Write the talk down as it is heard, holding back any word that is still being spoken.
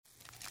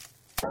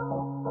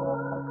Hello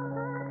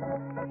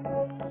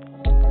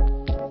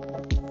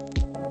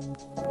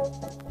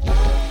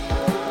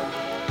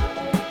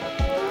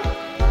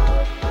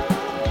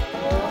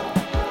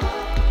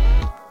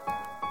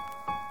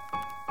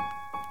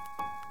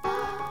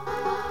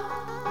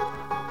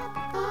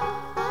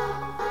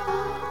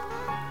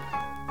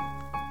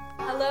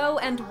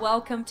and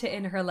welcome to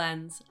In Her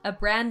Lens, a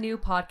brand new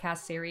podcast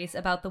series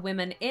about the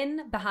women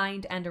in,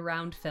 behind and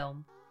around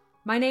film.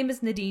 My name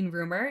is Nadine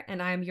Rumer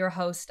and I am your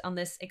host on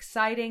this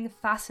exciting,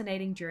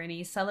 fascinating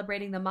journey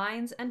celebrating the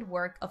minds and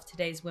work of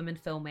today's women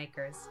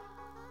filmmakers.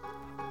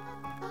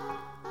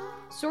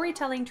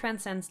 Storytelling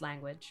transcends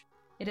language.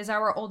 It is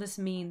our oldest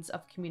means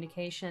of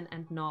communication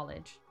and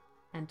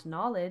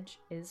knowledge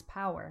is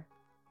power.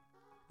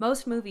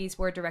 Most movies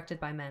were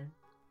directed by men.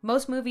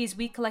 Most movies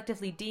we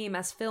collectively deem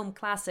as film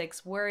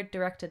classics were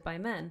directed by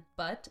men,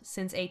 but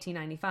since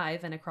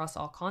 1895 and across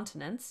all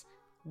continents,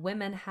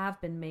 women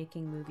have been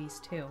making movies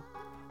too.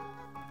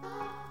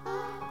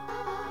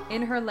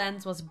 In Her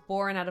Lens was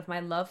born out of my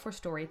love for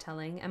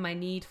storytelling and my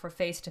need for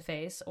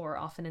face-to-face, or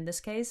often in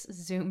this case,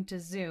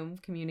 Zoom-to-Zoom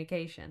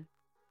communication.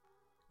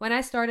 When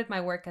I started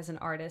my work as an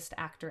artist,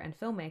 actor, and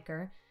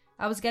filmmaker,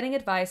 I was getting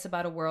advice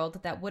about a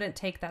world that wouldn't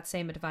take that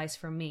same advice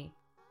from me.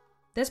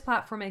 This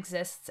platform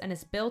exists and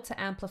is built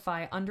to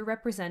amplify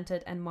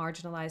underrepresented and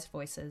marginalized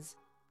voices,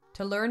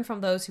 to learn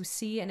from those who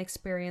see and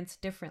experience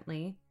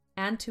differently,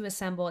 and to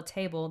assemble a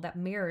table that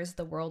mirrors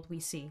the world we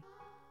see.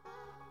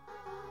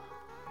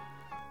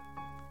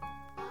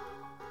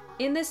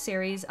 In this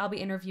series, I'll be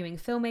interviewing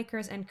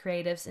filmmakers and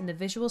creatives in the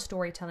visual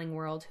storytelling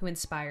world who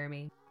inspire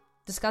me,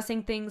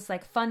 discussing things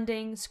like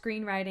funding,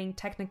 screenwriting,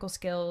 technical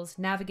skills,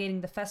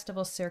 navigating the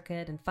festival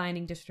circuit and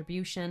finding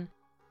distribution,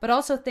 but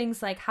also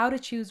things like how to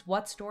choose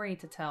what story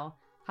to tell,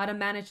 how to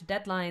manage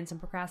deadlines and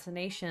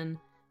procrastination,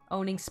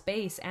 owning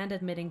space and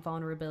admitting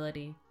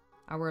vulnerability,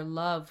 our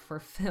love for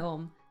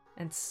film,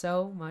 and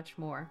so much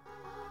more.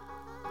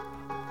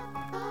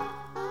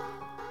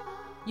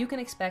 You can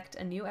expect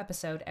a new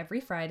episode every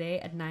Friday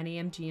at 9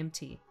 a.m.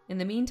 GMT. In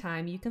the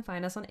meantime, you can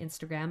find us on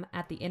Instagram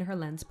at the In Her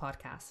Lens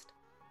podcast.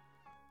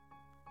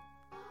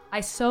 I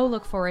so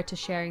look forward to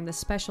sharing this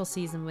special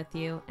season with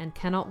you and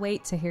cannot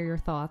wait to hear your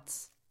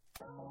thoughts.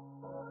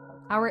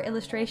 Our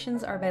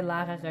illustrations are by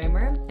Lara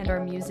Reumer and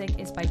our music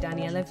is by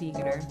Daniela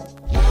Wiegener.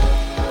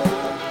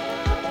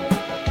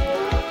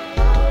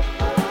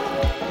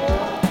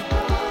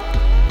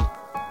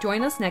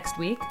 Join us next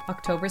week,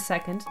 October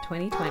 2nd,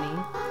 2020,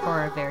 for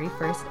our very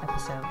first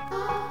episode.